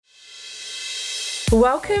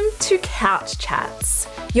Welcome to Couch Chats,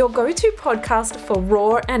 your go-to podcast for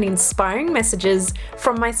raw and inspiring messages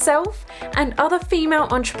from myself and other female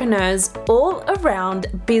entrepreneurs all around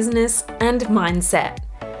business and mindset.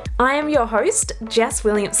 I am your host, Jess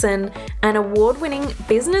Williamson, an award-winning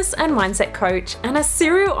business and mindset coach and a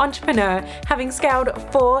serial entrepreneur having scaled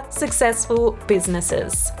 4 successful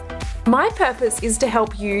businesses. My purpose is to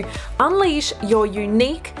help you unleash your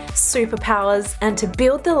unique superpowers and to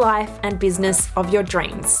build the life and business of your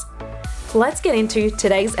dreams. Let's get into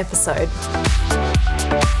today's episode.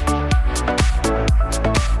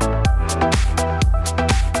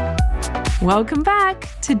 Welcome back.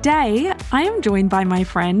 Today, I am joined by my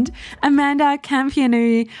friend, Amanda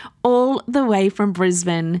Campianu, all the way from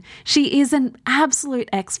Brisbane. She is an absolute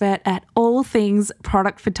expert at all things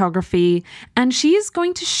product photography, and she is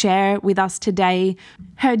going to share with us today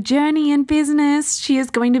her journey in business. She is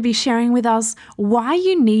going to be sharing with us why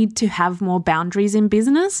you need to have more boundaries in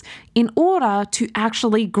business in order to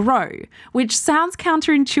actually grow, which sounds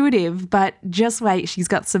counterintuitive, but just wait, she's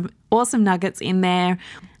got some awesome nuggets in there.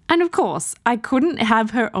 And of course, I couldn't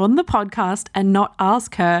have her on the podcast and not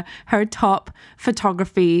ask her top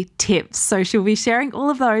photography tips. So she'll be sharing all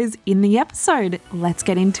of those in the episode. Let's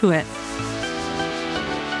get into it.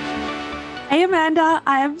 Hey, Amanda,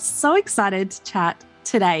 I am so excited to chat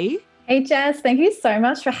today. Hey, Jess, thank you so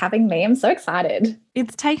much for having me. I'm so excited.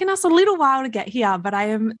 It's taken us a little while to get here, but I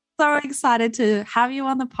am so excited to have you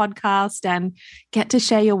on the podcast and get to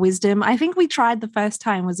share your wisdom. I think we tried the first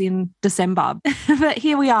time was in December, but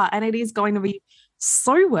here we are, and it is going to be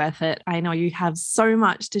so worth it. I know you have so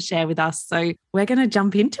much to share with us, so we're going to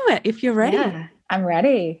jump into it if you're ready. Yeah, I'm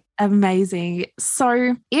ready. Amazing.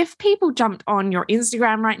 So if people jumped on your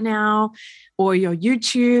Instagram right now or your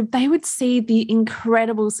YouTube, they would see the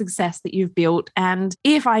incredible success that you've built. And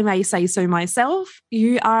if I may say so myself,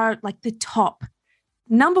 you are like the top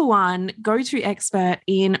number one go-to expert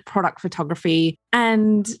in product photography.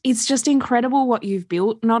 And it's just incredible what you've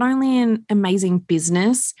built, not only an amazing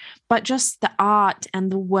business, but just the art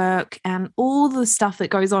and the work and all the stuff that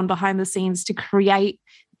goes on behind the scenes to create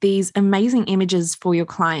these amazing images for your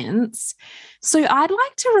clients. So I'd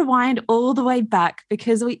like to rewind all the way back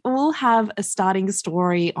because we all have a starting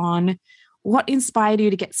story on what inspired you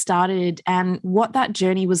to get started and what that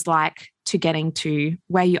journey was like to getting to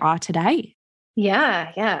where you are today.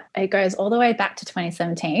 Yeah. It goes all the way back to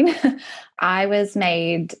 2017. I was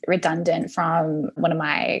made redundant from one of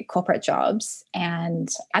my corporate jobs. And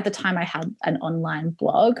at the time I had an online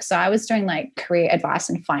blog. So I was doing like career advice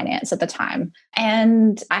and finance at the time.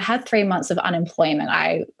 And I had 3 months of unemployment.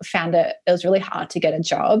 I found it was really hard to get a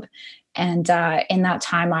job. And in that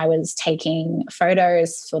time, I was taking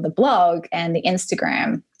photos for the blog and the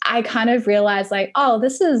Instagram. I kind of realized like, oh,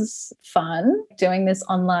 this is fun doing this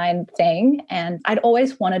online thing. And I'd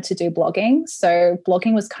always wanted to do blogging. So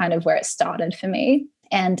blogging was kind of where it started for me.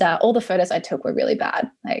 And all the photos I took were really bad.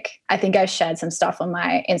 Like, I think I shared some stuff on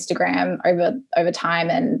my Instagram over time.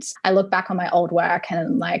 And I look back on my old work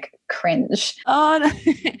and like cringe. Oh,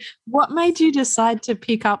 no. What made you decide to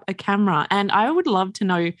pick up a camera? And I would love to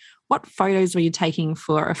know, what photos were you taking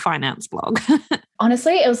for a finance blog?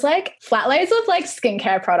 Honestly, it was like flat lays of like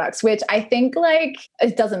skincare products, which I think like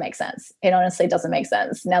it doesn't make sense. It honestly doesn't make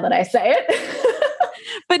sense now that I say it.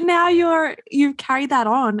 But now you've carried that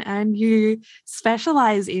on and you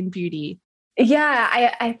specialize in beauty. Yeah,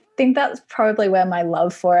 I think that's probably where my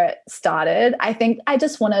love for it started. I think I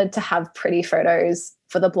just wanted to have pretty photos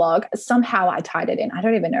for the blog. Somehow I tied it in. I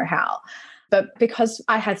don't even know how. But because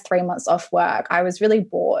I had 3 months off work, I was really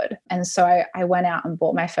bored. And so I went out and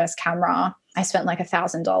bought my first camera. I spent like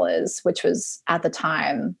 $1,000, which was at the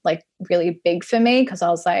time like really big for me because I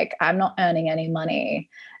was like, I'm not earning any money.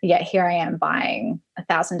 Yet here I am buying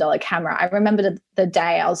 $1,000 camera. I remember the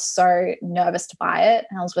day I was so nervous to buy it.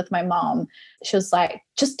 And I was with my mom. She was like,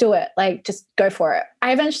 just do it. Like, just go for it.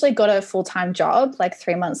 I eventually got a full-time job like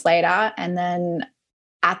 3 months later. And then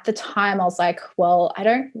at the time I was like, well, I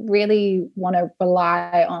don't really want to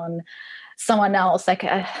rely on someone else, like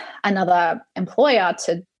another employer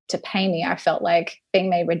to pay me. I felt like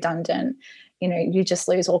being made redundant, you just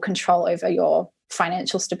lose all control over your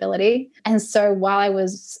financial stability. And so while I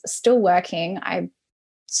was still working, I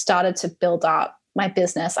started to build up my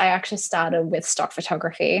business. I actually started with stock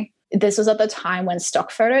photography. This was at the time when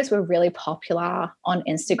stock photos were really popular on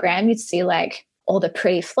Instagram. You'd see like all the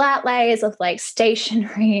pretty flat lays of like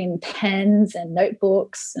stationery and pens and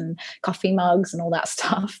notebooks and coffee mugs and all that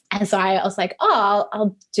stuff. And so I was like, oh,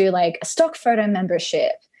 I'll do like a stock photo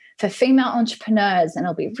membership for female entrepreneurs and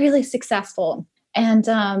it'll be really successful. And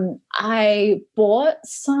I bought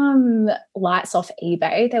some lights off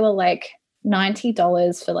eBay. They were like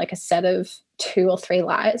 $90 for like a set of 2 or 3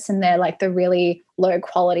 lights, and they're like the really low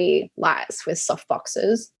quality lights with soft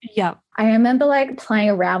boxes. Yeah. I remember like playing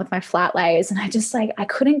around with my flat lays, and I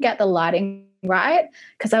couldn't get the lighting right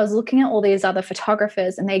because I was looking at all these other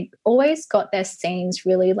photographers and they always got their scenes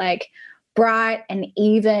really like bright and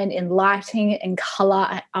even in lighting and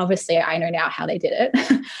color. Obviously, I know now how they did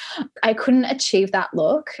it. I couldn't achieve that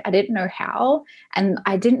look. I didn't know how. And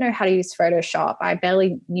I didn't know how to use Photoshop. I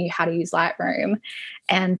barely knew how to use Lightroom.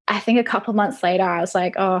 And I think a couple of months later, I was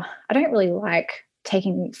like, oh, I don't really like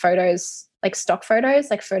taking photos, like stock photos,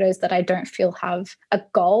 like photos that I don't feel have a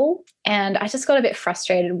goal. And I just got a bit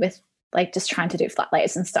frustrated with like just trying to do flat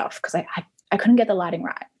lays and stuff because I couldn't get the lighting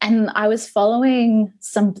right. And I was following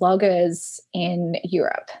some bloggers in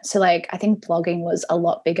Europe. So like I think blogging was a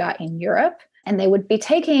lot bigger in Europe, and they would be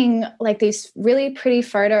taking like these really pretty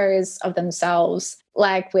photos of themselves,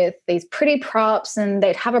 like with these pretty props, and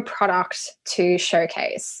they'd have a product to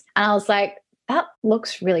showcase. And I was like, that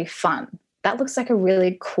looks really fun. That looks like a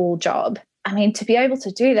really cool job. I mean, to be able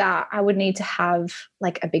to do that, I would need to have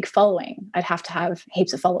like a big following. I'd have to have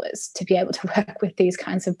heaps of followers to be able to work with these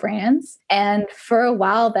kinds of brands. And for a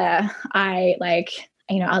while there, I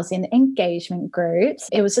was in engagement groups.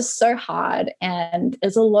 It was just so hard. And it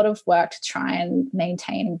was a lot of work to try and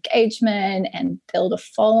maintain engagement and build a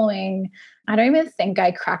following. I don't even think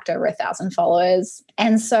I cracked over 1,000 followers.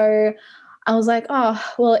 And so I was like, oh,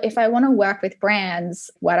 well, if I want to work with brands,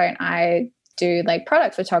 why don't I do like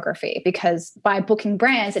product photography? Because by booking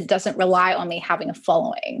brands, it doesn't rely on me having a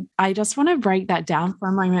following. I just want to break that down for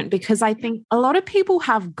a moment, because I think a lot of people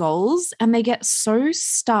have goals and they get so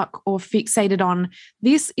stuck or fixated on,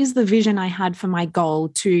 this is the vision I had for my goal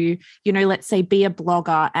to, let's say be a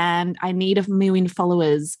blogger and I need 1 million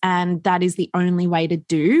followers. And that is the only way to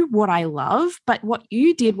do what I love. But what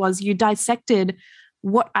you did was you dissected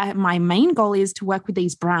my main goal is to work with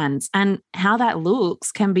these brands, and how that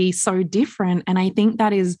looks can be so different. And I think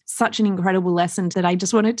that is such an incredible lesson that I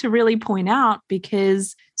just wanted to really point out,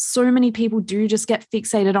 because so many people do just get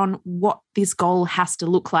fixated on what this goal has to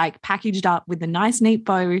look like, packaged up with a nice, neat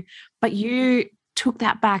bow. But you took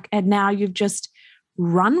that back and now you've just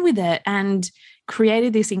run with it and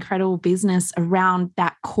created this incredible business around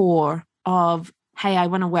that core of, hey, I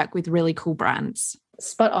want to work with really cool brands.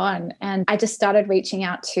 Spot on. And I just started reaching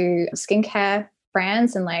out to skincare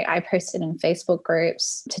brands, and like I posted in Facebook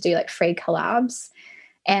groups to do like free collabs.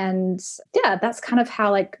 And yeah, that's kind of how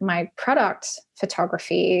like my product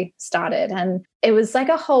photography started. And it was like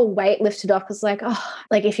a whole weight lifted off. It's like, oh,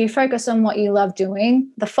 like if you focus on what you love doing,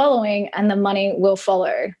 the following and the money will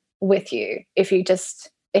follow with you if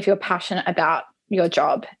you're passionate about your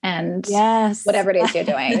job and whatever it is you're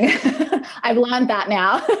doing. I've learned that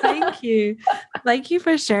now. Thank you. Thank you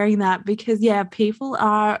for sharing that, because people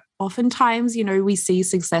are oftentimes, we see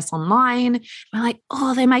success online. We're like,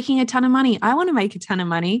 oh, they're making a ton of money. I want to make a ton of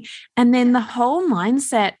money. And then the whole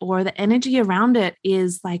mindset or the energy around it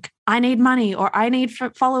is like, I need money or I need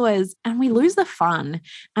followers, and we lose the fun.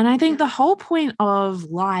 And I think the whole point of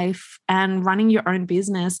life and running your own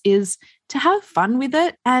business is to have fun with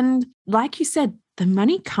it. And like you said, the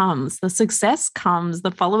money comes, the success comes,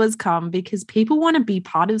 the followers come, because people want to be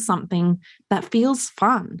part of something that feels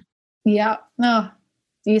fun. Yeah. No,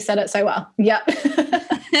 you said it so well. Yeah.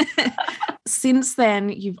 Since then,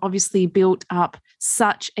 you've obviously built up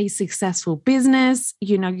such a successful business.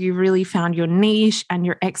 You really found your niche and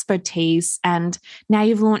your expertise. And now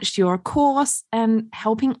you've launched your course and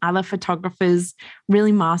helping other photographers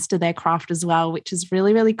really master their craft as well, which is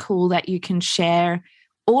really, really cool that you can share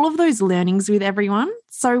all of those learnings with everyone.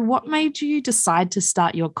 So what made you decide to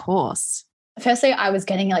start your course? Firstly, I was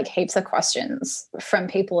getting like heaps of questions from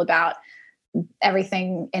people about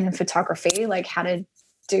everything in photography, like how to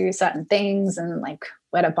do certain things and like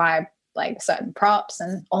where to buy like certain props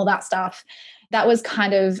and all that stuff. That was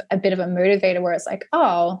kind of a bit of a motivator where it's like,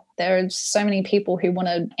 oh, there's so many people who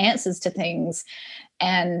wanted answers to things.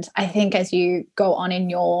 And I think as you go on in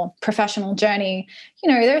your professional journey,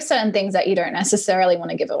 there are certain things that you don't necessarily want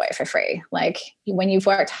to give away for free. Like when you've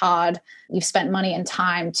worked hard, you've spent money and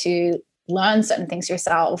time to learn certain things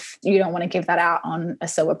yourself, you don't want to give that out on a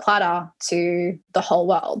silver platter to the whole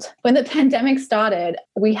world. When the pandemic started,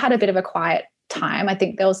 we had a bit of a quiet time. I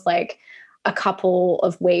think there was like a couple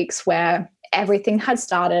of weeks where everything had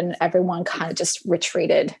started and everyone kind of just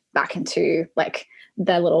retreated back into like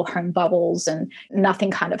their little home bubbles and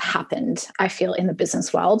nothing kind of happened, I feel, in the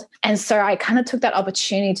business world. And so I kind of took that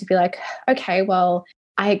opportunity to be like, okay, well,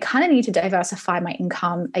 I kind of need to diversify my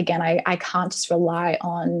income. Again, I can't just rely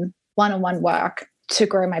on one-on-one work to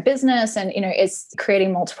grow my business. And, it's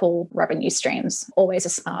creating multiple revenue streams, always a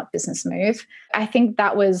smart business move. I think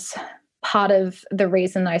that was part of the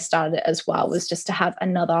reason I started it as well, was just to have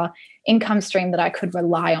another income stream that I could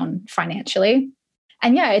rely on financially.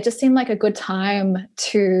 And yeah, it just seemed like a good time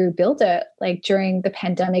to build it. Like during the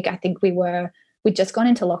pandemic, I think we'd just gone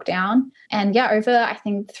into lockdown. And yeah, over I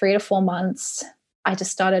think 3 to 4 months, I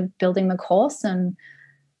just started building the course and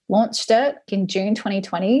launched it in June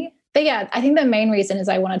 2020. But yeah, I think the main reason is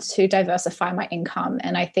I wanted to diversify my income.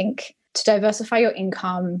 And I think to diversify your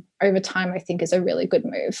income over time, I think is a really good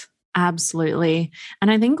move. Absolutely. And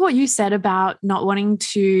I think what you said about not wanting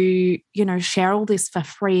to, share all this for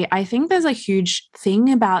free, I think there's a huge thing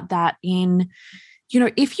about that in,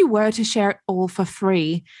 if you were to share it all for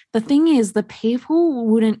free, the thing is the people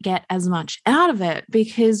wouldn't get as much out of it,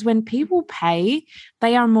 because when people pay,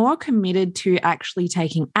 they are more committed to actually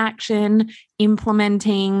taking action,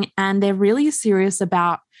 implementing, and they're really serious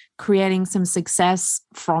about creating some success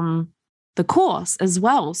from the course as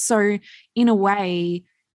well. So in a way,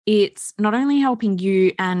 it's not only helping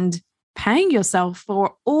you and paying yourself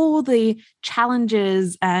for all the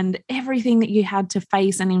challenges and everything that you had to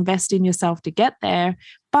face and invest in yourself to get there,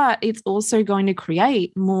 but it's also going to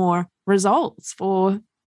create more results for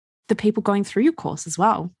the people going through your course as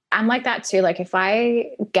well. I'm like that too. Like if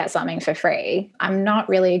I get something for free, I'm not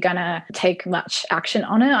really going to take much action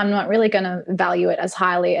on it. I'm not really going to value it as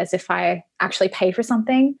highly as if I actually pay for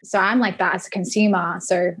something. So I'm like that as a consumer.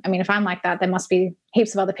 So, if I'm like that, there must be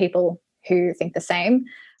heaps of other people who think the same.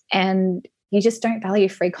 And you just don't value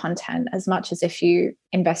free content as much as if you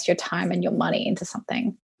invest your time and your money into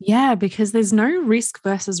something. Yeah, because there's no risk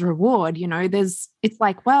versus reward. It's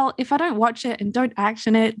like, well, if I don't watch it and don't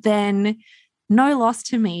action it, then no loss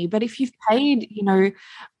to me. But if you've paid,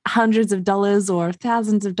 hundreds of dollars or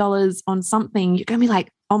thousands of dollars on something, you're going to be like,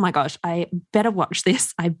 oh my gosh, I better watch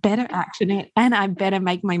this. I better action it, and I better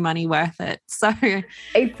make my money worth it. So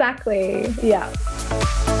exactly. Yeah.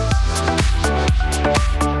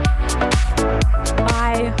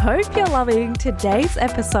 I hope you're loving today's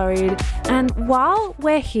episode. And while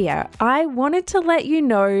we're here, I wanted to let you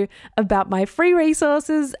know about my free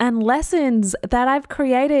resources and lessons that I've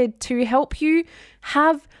created to help you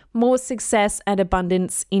have more success and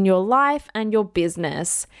abundance in your life and your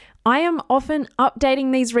business. I am often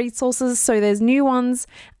updating these resources, so there's new ones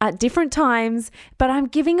at different times, but I'm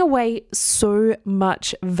giving away so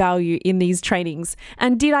much value in these trainings.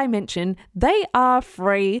 And did I mention they are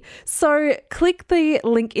free? So click the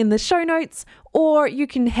link in the show notes, or you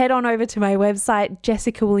can head on over to my website,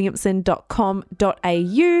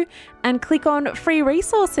 jessicawilliamson.com.au, and click on free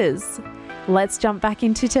resources. Let's jump back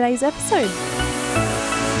into today's episode.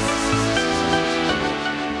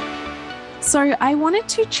 So I wanted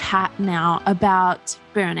to chat now about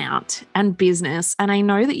burnout and business. And I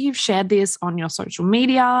know that you've shared this on your social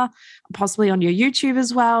media, possibly on your YouTube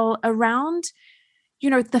as well, around,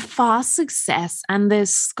 the fast success and the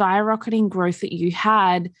skyrocketing growth that you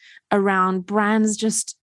had around brands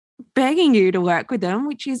just begging you to work with them,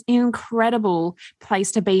 which is an incredible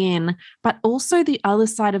place to be in. But also the other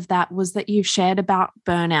side of that was that you've shared about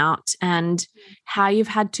burnout and how you've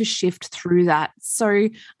had to shift through that. So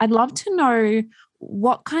I'd love to know,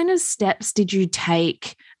 what kind of steps did you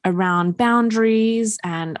take around boundaries?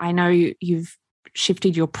 And I know you've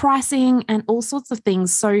shifted your pricing and all sorts of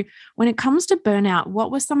things. So when it comes to burnout,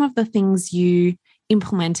 what were some of the things you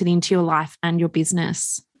implemented into your life and your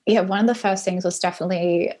business? Yeah, one of the first things was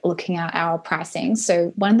definitely looking at our pricing.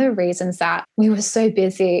 So one of the reasons that we were so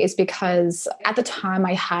busy is because at the time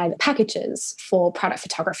I had packages for product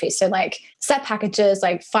photography. So like set packages,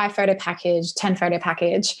 like 5 photo package, 10 photo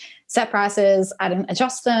package, set prices. I didn't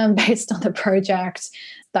adjust them based on the project.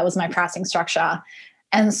 That was my pricing structure.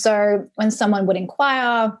 And so when someone would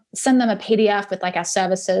inquire, send them a PDF with like our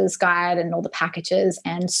services guide and all the packages.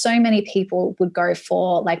 And so many people would go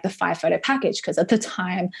for like the 5 photo package, because at the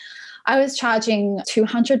time I was charging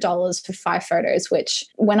 $200 for 5 photos, which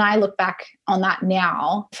when I look back on that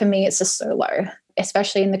now, for me, it's just so low,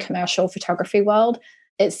 especially in the commercial photography world.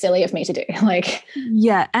 It's silly of me to do.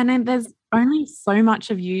 Yeah. And then there's only so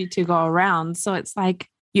much of you to go around. So it's like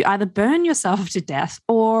you either burn yourself to death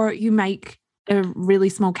or you make a really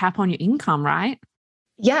small cap on your income, right?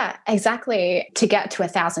 Yeah, exactly. To get to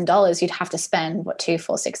 $1,000, you'd have to spend 2,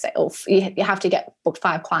 4, 6, 8, or you have to book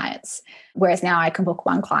 5 clients. Whereas now I can book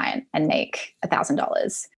 1 client and make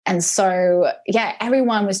 $1,000. And so, yeah,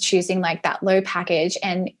 everyone was choosing like that low package.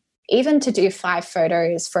 And even to do 5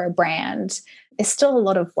 photos for a brand, there's still a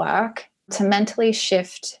lot of work to mentally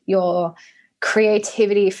shift your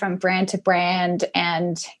creativity from brand to brand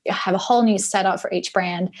and have a whole new setup for each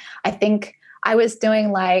brand. I think I was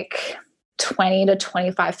doing like 20 to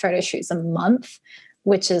 25 photo shoots a month,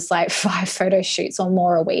 which is like 5 photo shoots or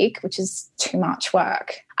more a week, which is too much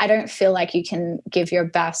work. I don't feel like you can give your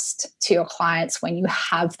best to your clients when you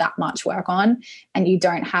have that much work on and you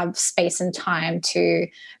don't have space and time to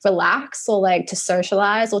relax or like to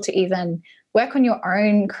socialize or to even work on your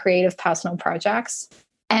own creative personal projects.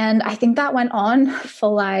 And I think that went on for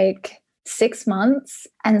like 6 months.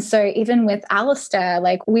 And so even with Alistair,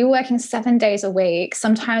 like we were working 7 days a week.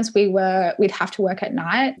 Sometimes we'd have to work at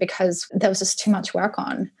night because there was just too much work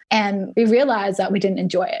on. And we realized that we didn't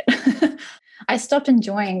enjoy it. I stopped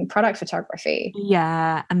enjoying product photography.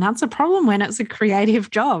 Yeah. And that's a problem when it's a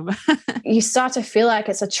creative job. You start to feel like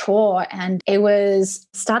it's a chore. And it was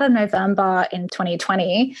start of November in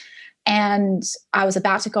 2020. And I was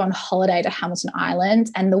about to go on holiday to Hamilton Island.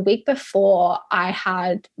 And the week before, I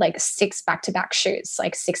had like 6 back-to-back shoots,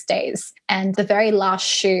 like 6 days. And the very last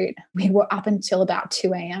shoot, we were up until about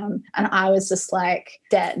 2 a.m. And I was just like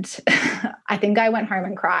dead. I think I went home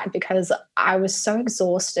and cried because I was so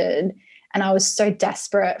exhausted and I was so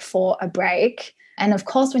desperate for a break. And of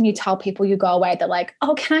course, when you tell people you go away, they're like,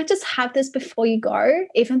 oh, can I just have this before you go?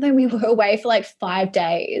 Even though we were away for like 5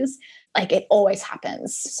 days. Like it always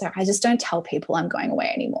happens. So I just don't tell people I'm going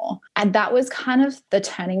away anymore. And that was kind of the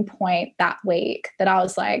turning point that week that I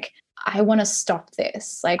was like, I want to stop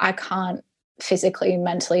this. Like I can't physically,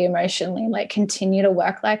 mentally, emotionally, like continue to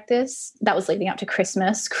work like this. That was leading up to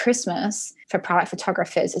Christmas. Christmas for product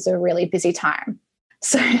photographers is a really busy time.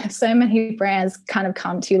 So many brands kind of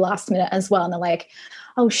come to you last minute as well. And they're like,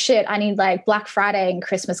 oh shit, I need like Black Friday and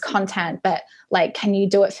Christmas content, but like, can you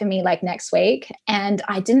do it for me like next week? And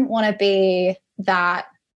I didn't want to be that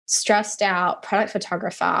stressed out product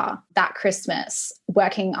photographer that Christmas,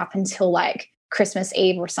 working up until like Christmas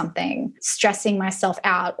Eve or something, stressing myself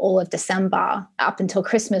out all of December up until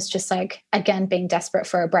Christmas, just like, again, being desperate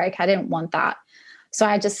for a break. I didn't want that. So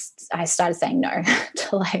I started saying no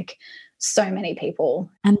to like so many people.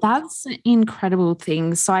 And that's an incredible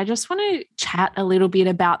thing. So I just want to chat a little bit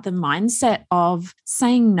about the mindset of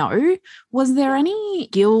saying no. Was there any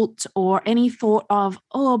guilt or any thought of,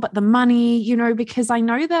 oh, but the money, you know, because I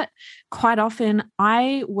know that quite often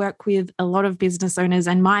I work with a lot of business owners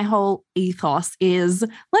and my whole ethos is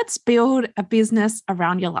let's build a business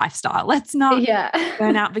around your lifestyle. Let's not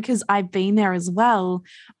burn out, because I've been there as well.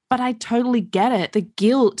 But I totally get it. The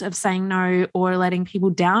guilt of saying no or letting people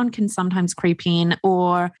down can sometimes creep in,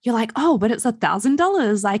 or you're like, oh, but it's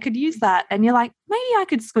 $1,000. I could use that. And you're like, maybe I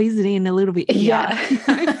could squeeze it in a little bit here.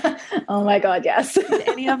 Yeah. Oh my God, yes. Did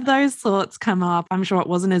any of those thoughts come up? I'm sure it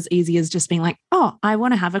wasn't as easy as just being like, oh, I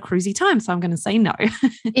want to have a cruisy time, so I'm going to say no.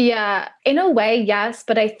 Yeah, in a way, yes.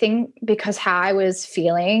 But I think because how I was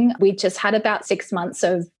feeling, we just had about 6 months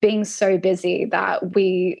of being so busy that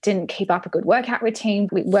we didn't keep up a good workout routine.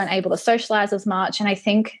 We weren't able to socialize as much. And I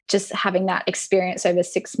think just having that experience over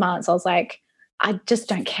 6 months, I was like, I just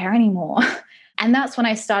don't care anymore. And that's when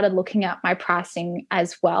I started looking at my pricing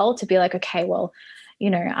as well to be like, okay, well, you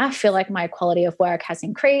know, I feel like my quality of work has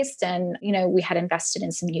increased and, you know, we had invested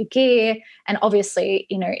in some new gear. And obviously,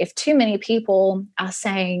 you know, if too many people are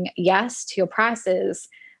saying yes to your prices,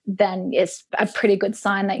 then it's a pretty good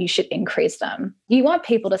sign that you should increase them. You want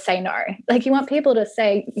people to say no. Like you want people to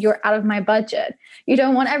say, you're out of my budget. You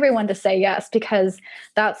don't want everyone to say yes, because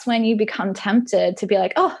that's when you become tempted to be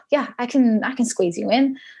like, oh yeah, I can squeeze you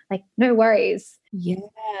in. Like, no worries.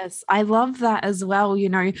 Yes, I love that as well. You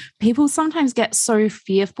know, people sometimes get so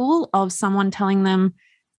fearful of someone telling them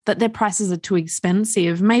that their prices are too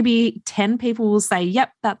expensive. Maybe 10 people will say,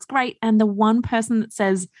 yep, that's great. And the one person that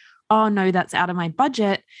says, oh no, that's out of my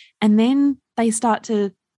budget. And then they start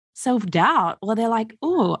to self-doubt, or they're like,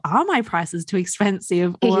 oh, are my prices too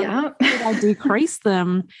expensive? Or should I decrease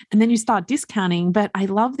them? And then you start discounting. But I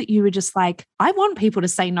love that you were just like, I want people to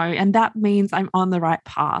say no. And that means I'm on the right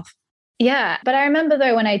path. Yeah. But I remember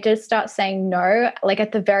though, when I did start saying no, like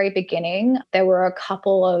at the very beginning, there were a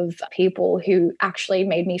couple of people who actually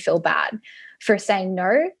made me feel bad for saying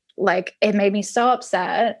no. Like it made me so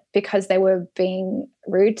upset because they were being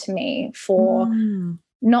rude to me for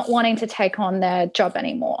not wanting to take on their job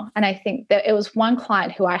anymore. And I think that it was one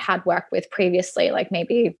client who I had worked with previously, like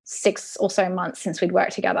maybe 6 or so months since we'd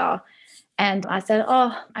worked together. And I said,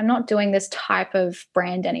 oh, I'm not doing this type of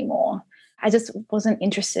brand anymore. I just wasn't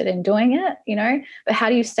interested in doing it, you know? But how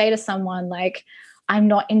do you say to someone like, I'm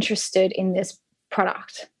not interested in this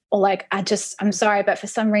product? Or like, I'm sorry, but for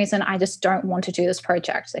some reason, I just don't want to do this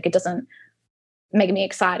project. Like it doesn't make me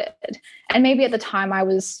excited. And maybe at the time I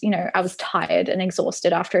was tired and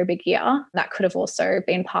exhausted after a big year. That could have also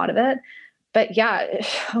been part of it. But yeah,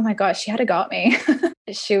 oh my gosh, she had to go at me.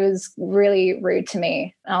 She was really rude to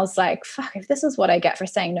me. And I was like, fuck, if this is what I get for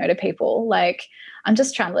saying no to people, like I'm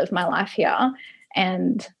just trying to live my life here.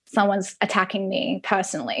 And someone's attacking me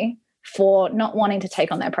personally for not wanting to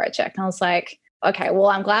take on their project. And I was like, okay, well,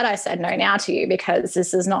 I'm glad I said no now to you, because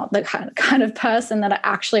this is not the kind of person that I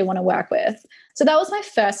actually want to work with. So that was my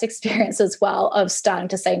first experience as well of starting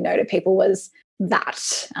to say no to people, was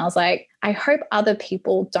that. I was like, I hope other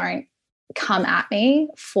people don't come at me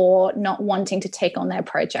for not wanting to take on their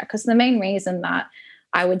project. Because the main reason that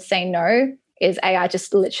I would say no is A, I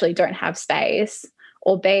just literally don't have space,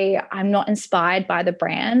 or B, I'm not inspired by the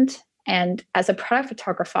brand. And as a product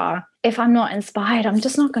photographer, if I'm not inspired, I'm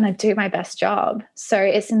just not going to do my best job. So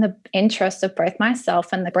it's in the interest of both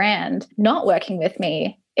myself and the brand not working with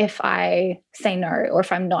me if I say no or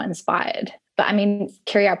if I'm not inspired. But I mean,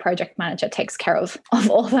 Kiri, our project manager, takes care of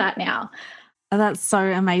all that now. And that's so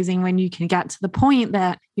amazing when you can get to the point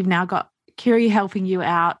that you've now got Kiri helping you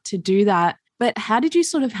out to do that. But how did you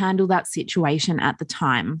sort of handle that situation at the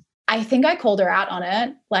time? I think I called her out on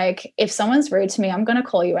it. Like, if someone's rude to me, I'm going to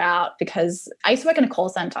call you out, because I used to work in a call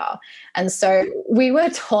center. And so we were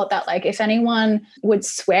taught that, like, if anyone would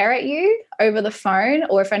swear at you over the phone,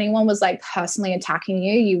 or if anyone was like personally attacking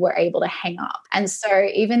you, you were able to hang up. And so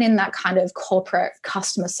even in that kind of corporate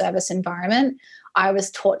customer service environment, I was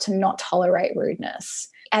taught to not tolerate rudeness.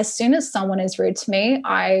 As soon as someone is rude to me,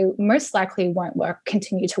 I most likely won't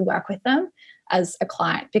continue to work with them as a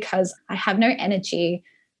client, because I have no energy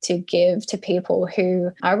to give to people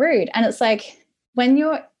who are rude. And it's like, when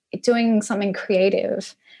you're doing something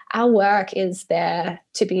creative, our work is there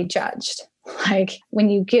to be judged. Like, when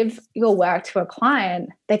you give your work to a client,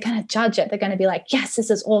 they're going to judge it. They're going to be like, yes, this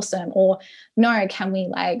is awesome. Or no, can we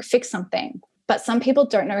like fix something? But some people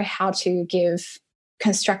don't know how to give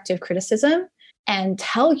constructive criticism and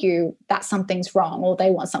tell you that something's wrong or they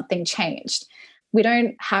want something changed. We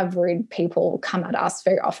don't have rude people come at us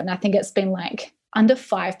very often. I think it's been like under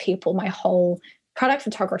 5 people my whole product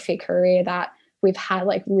photography career that we've had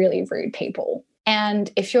like really rude people.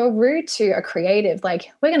 And if you're rude to a creative,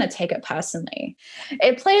 like, we're going to take it personally.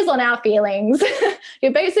 It plays on our feelings.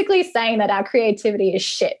 You're basically saying that our creativity is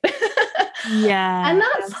shit. Yeah. And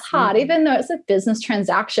that's hard, even though it's a business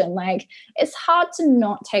transaction. Like, it's hard to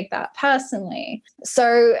not take that personally.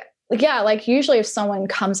 So yeah, like, usually if someone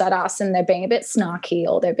comes at us and they're being a bit snarky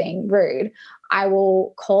or they're being rude, I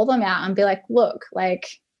will call them out and be like, look, like,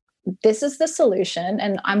 this is the solution.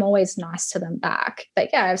 And I'm always nice to them back. But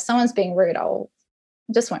yeah, if someone's being rude,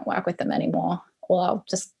 just won't work with them anymore, or I'll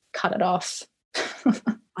just cut it off.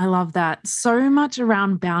 I love that. So much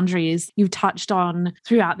around boundaries you've touched on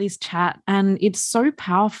throughout this chat. And it's so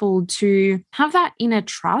powerful to have that inner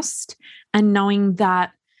trust and knowing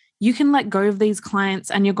that you can let go of these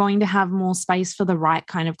clients and you're going to have more space for the right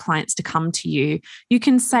kind of clients to come to you. You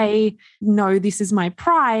can say, no, this is my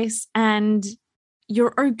price, and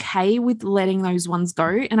you're okay with letting those ones go.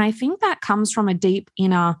 And I think that comes from a deep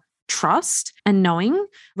inner trust and knowing,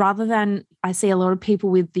 rather than, I see a lot of people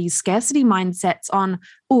with these scarcity mindsets on,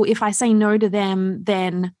 oh, if I say no to them,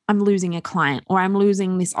 then I'm losing a client or I'm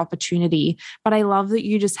losing this opportunity. But I love that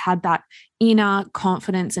you just had that inner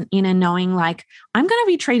confidence and inner knowing, like, I'm going to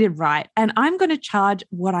be treated right and I'm going to charge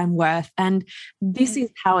what I'm worth. And this is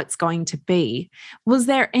how it's going to be. Was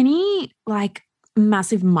there any like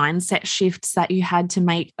massive mindset shifts that you had to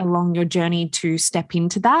make along your journey to step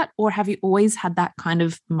into that? Or have you always had that kind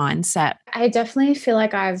of mindset? I definitely feel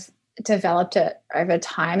like I've developed it over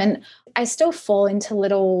time, and I still fall into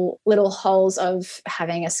little holes of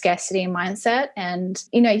having a scarcity mindset. And,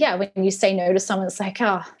 yeah, when you say no to someone, it's like,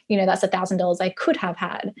 oh, that's $1,000 I could have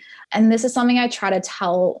had. And this is something I try to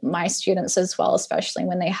tell my students as well, especially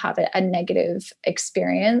when they have a negative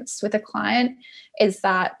experience with a client, is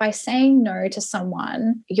that by saying no to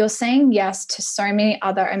someone, you're saying yes to so many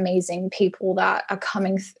other amazing people that are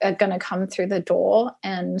going to come through the door.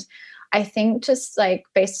 And I think just like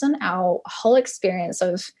based on our whole experience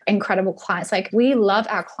of incredible clients, like, we love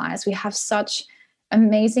our clients. We have such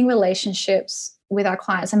amazing relationships with our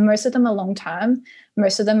clients, and most of them are long-term.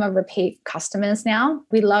 Most of them are repeat customers now.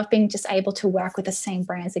 We love being just able to work with the same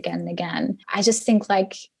brands again and again. I just think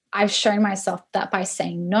like I've shown myself that by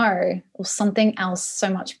saying no, or something else so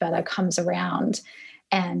much better comes around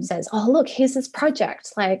and says, oh, look, here's this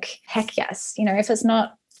project. Like, heck yes. If it's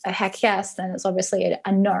not a heck yes, then it's obviously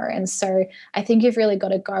a no. And so I think you've really got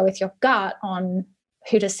to go with your gut on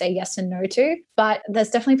who to say yes and no to. But there's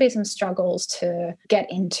definitely been some struggles to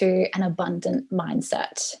get into an abundant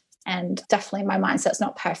mindset. And definitely my mindset's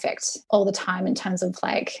not perfect all the time in terms of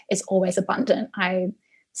like, it's always abundant. I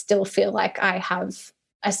still feel like I have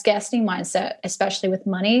a scarcity mindset, especially with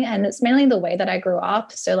money. And it's mainly the way that I grew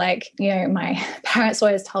up. So like, my parents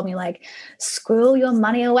always told me like, squirrel your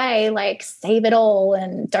money away, like save it all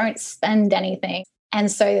and don't spend anything.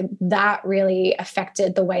 And so that really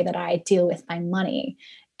affected the way that I deal with my money.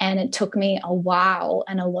 And it took me a while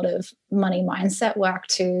and a lot of money mindset work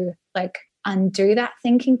to like undo that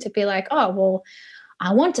thinking, to be like, oh, well,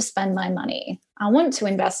 I want to spend my money. I want to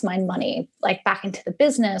invest my money like back into the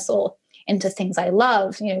business or into things I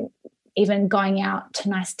love, even going out to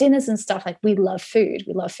nice dinners and stuff. Like we love food.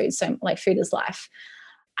 We love food. So like food is life.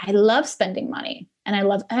 I love spending money and I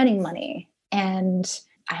love earning money. And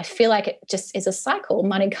I feel like it just is a cycle.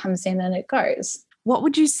 Money comes in and it goes. What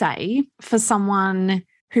would you say for someone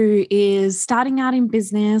who is starting out in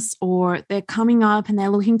business, or they're coming up and they're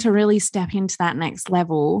looking to really step into that next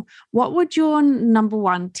level? What would your number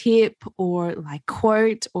one tip or like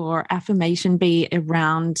quote or affirmation be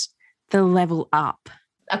around the level up?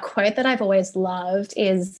 A quote that I've always loved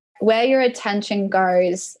is, where your attention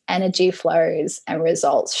goes, energy flows and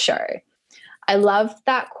results show. I love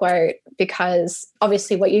that quote because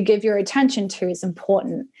obviously what you give your attention to is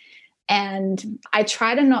important. And I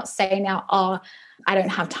try to not say now, oh, I don't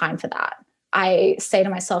have time for that. I say to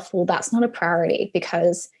myself, well, that's not a priority,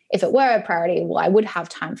 because if it were a priority, well, I would have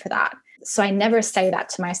time for that. So I never say that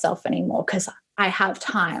to myself anymore, because I have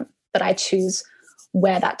time, but I choose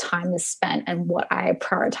where that time is spent and what I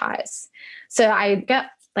prioritize. So I get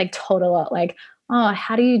like told a lot like, oh,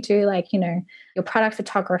 how do you do like, your product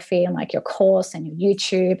photography and like your course and your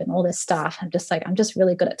YouTube and all this stuff? I'm just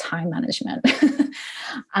really good at time management.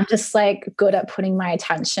 I'm just like good at putting my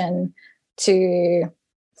attention to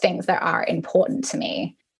things that are important to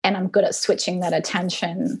me. And I'm good at switching that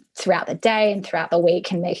attention throughout the day and throughout the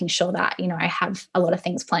week and making sure that, I have a lot of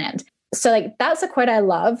things planned. So like that's a quote I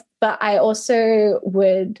love, but I also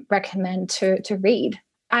would recommend to read.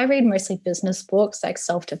 I read mostly business books, like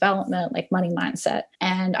self-development, like money mindset,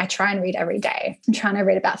 and I try and read every day. I'm trying to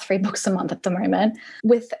read about 3 books a month at the moment.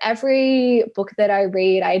 With every book that I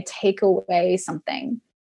read, I take away something,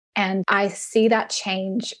 and I see that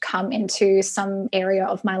change come into some area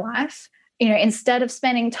of my life. Instead of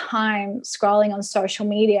spending time scrolling on social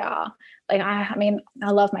media, like I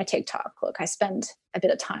love my TikTok. Look, I spend a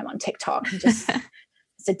bit of time on TikTok and just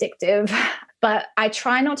it's addictive, but I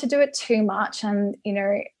try not to do it too much. And,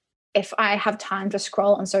 if I have time to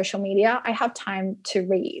scroll on social media, I have time to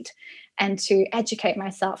read and to educate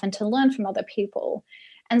myself and to learn from other people.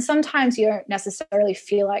 And sometimes you don't necessarily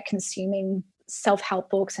feel like consuming self-help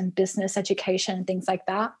books and business education and things like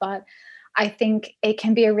that. But I think it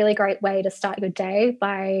can be a really great way to start your day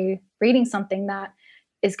by reading something that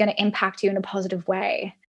is going to impact you in a positive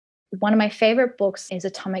way. One of my favorite books is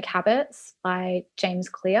Atomic Habits by James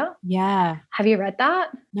Clear. Yeah. Have you read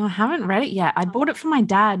that? No, I haven't read it yet. I bought it for my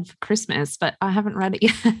dad for Christmas, but I haven't read it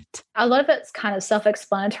yet. A lot of it's kind of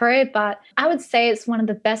self-explanatory, but I would say it's one of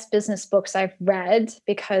the best business books I've read,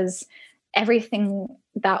 because everything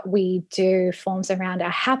that we do forms around our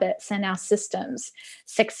habits and our systems.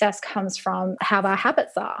 Success comes from how our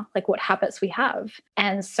habits are, like what habits we have.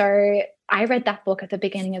 And so I read that book at the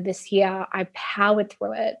beginning of this year. I powered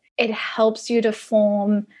through it. It helps you to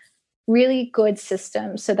form really good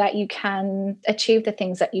systems so that you can achieve the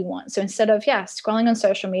things that you want. So instead of, scrolling on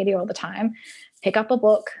social media all the time, pick up a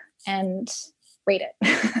book and read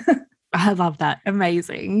it. I love that.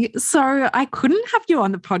 Amazing. So I couldn't have you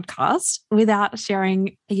on the podcast without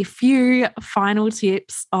sharing a few final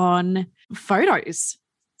tips on photos.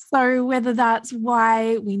 So whether that's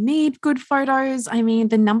why we need good photos,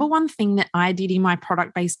 the number one thing that I did in my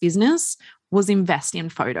product-based business was invest in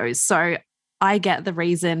photos. So I get the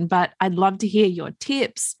reason, but I'd love to hear your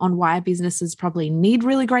tips on why businesses probably need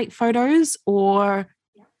really great photos, or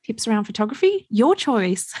tips around photography. Your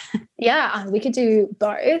choice. Yeah, we could do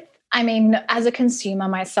both. As a consumer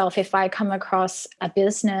myself, if I come across a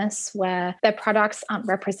business where their products aren't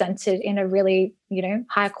represented in a really,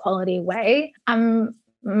 high quality way, I'm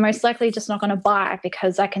most likely just not going to buy,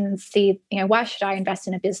 because I can see, why should I invest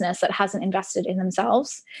in a business that hasn't invested in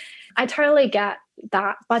themselves? I totally get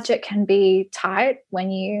that budget can be tight when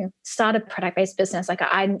you start a product-based business. Like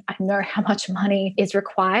I know how much money is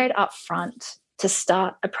required up front to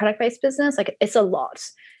start a product-based business. Like it's a lot.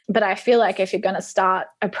 But I feel like if you're going to start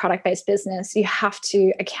a product-based business, you have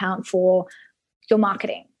to account for your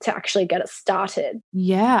marketing to actually get it started.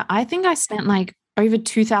 Yeah, I think I spent like over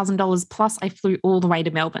 $2,000 plus. I flew all the way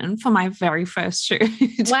to Melbourne for my very first shoot.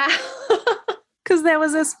 Wow. Because there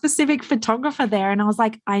was a specific photographer there, and I was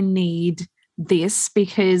like, I need this,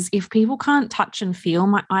 because if people can't touch and feel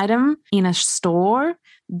my item in a store,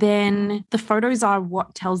 then the photos are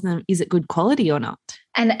what tells them, is it good quality or not?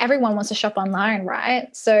 And everyone wants to shop online,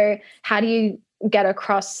 right? So how do you get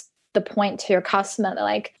across the point to your customer that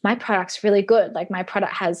like, my product's really good. Like my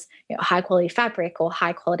product has, high quality fabric or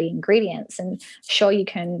high quality ingredients. And sure, you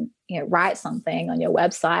can, write something on your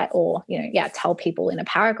website or, tell people in a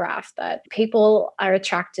paragraph that people are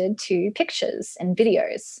attracted to pictures and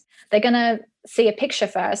videos. They're going to see a picture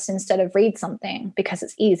first instead of read something because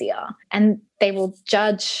it's easier. And they will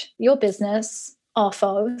judge your business off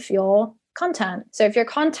of your content. So if your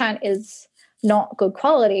content is not good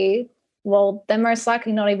quality, well, they're most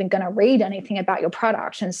likely not even going to read anything about your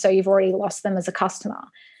product. And so you've already lost them as a customer.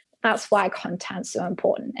 That's why content's so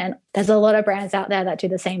important. And there's a lot of brands out there that do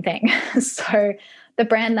the same thing. So the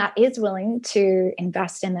brand that is willing to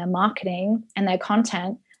invest in their marketing and their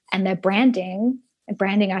content and their branding,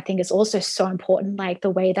 I think is also so important, like the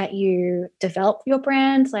way that you develop your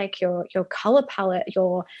brand, like your color palette,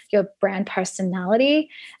 your brand personality,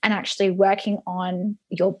 and actually working on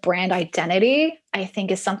your brand identity, I think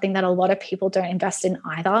is something that a lot of people don't invest in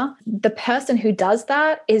either. The person who does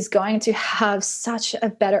that is going to have such a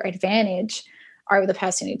better advantage over the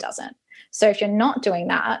person who doesn't. So if you're not doing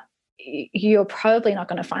that, you're probably not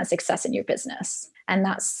going to find success in your business. And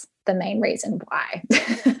that's the main reason why.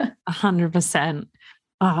 100%.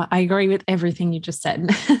 I agree with everything you just said.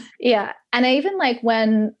 Yeah. And even like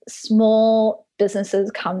when small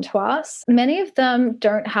businesses come to us, many of them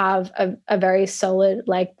don't have a very solid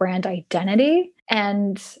like brand identity.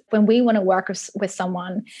 And when we want to work with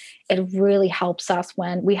someone, it really helps us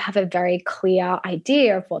when we have a very clear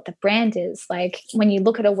idea of what the brand is. Like when you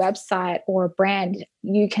look at a website or a brand,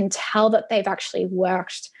 you can tell that they've actually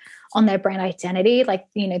worked on their brand identity. Like,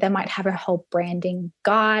 they might have a whole branding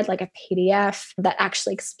guide, like a PDF that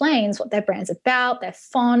actually explains what their brand's about, their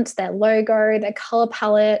font, their logo, their color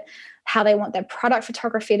palette, how they want their product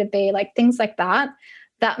photography to be, like things like that.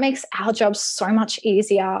 That makes our job so much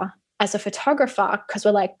easier as a photographer because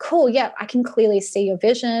we're like, cool, yeah, I can clearly see your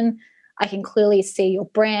vision. I can clearly see your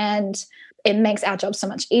brand. It makes our job so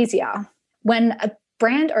much easier. When a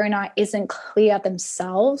brand owner isn't clear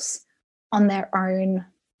themselves on their own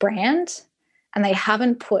brand and they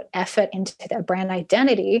haven't put effort into their brand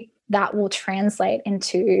identity, that will translate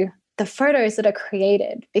into the photos that are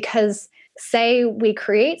created. Because say we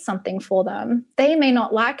create something for them, they may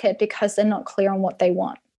not like it because they're not clear on what they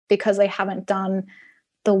want, because they haven't done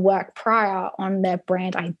the work prior on their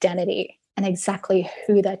brand identity and exactly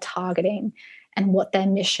who they're targeting and what their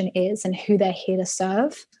mission is and who they're here to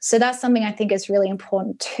serve. So that's something I think is really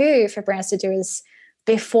important too for brands to do, is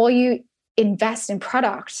before you invest in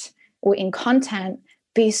product or in content,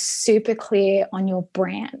 be super clear on your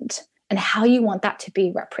brand and how you want that to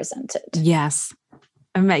be represented. Yes.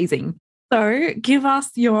 Amazing. So give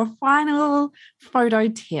us your final photo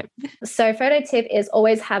tip. So photo tip is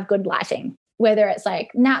always have good lighting, whether it's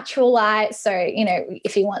like natural light. So,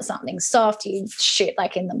 if you want something soft, you shoot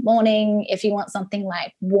like in the morning. If you want something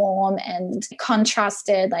like warm and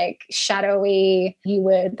contrasted, like shadowy, you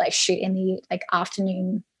would like shoot in the like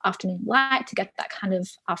afternoon light to get that kind of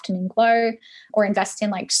afternoon glow, or invest in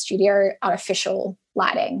like studio artificial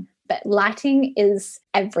lighting. But lighting is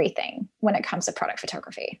everything when it comes to product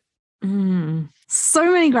photography.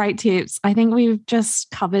 So many great tips. I think we've just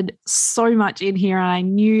covered so much in here, and I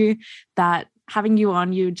knew that having you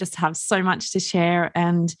on, you just have so much to share.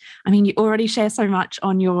 And I mean, you already share so much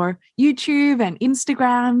on your YouTube and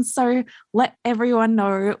Instagram. So let everyone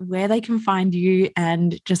know where they can find you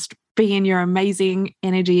and just be in your amazing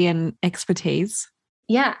energy and expertise.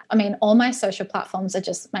 Yeah. I mean, all my social platforms are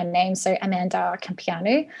just my name. So Amanda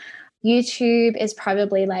Campianu. YouTube is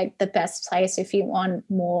probably like the best place if you want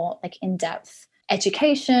more like in-depth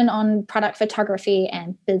education on product photography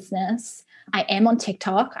and business. I am on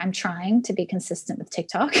TikTok. I'm trying to be consistent with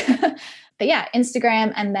TikTok. But yeah,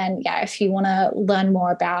 Instagram. And then, if you want to learn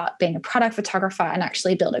more about being a product photographer and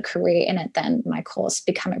actually build a career in it, then my course,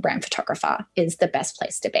 Become a Brand Photographer, is the best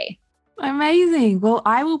place to be. Amazing. Well,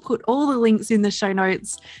 I will put all the links in the show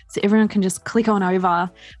notes so everyone can just click on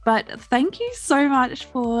over. But thank you so much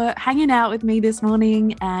for hanging out with me this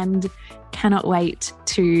morning, and cannot wait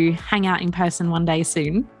to hang out in person one day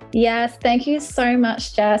soon. Yes, thank you so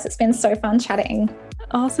much, Jess. It's been so fun chatting.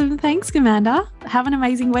 Awesome. Thanks, Amanda. Have an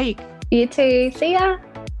amazing week. You too. See ya.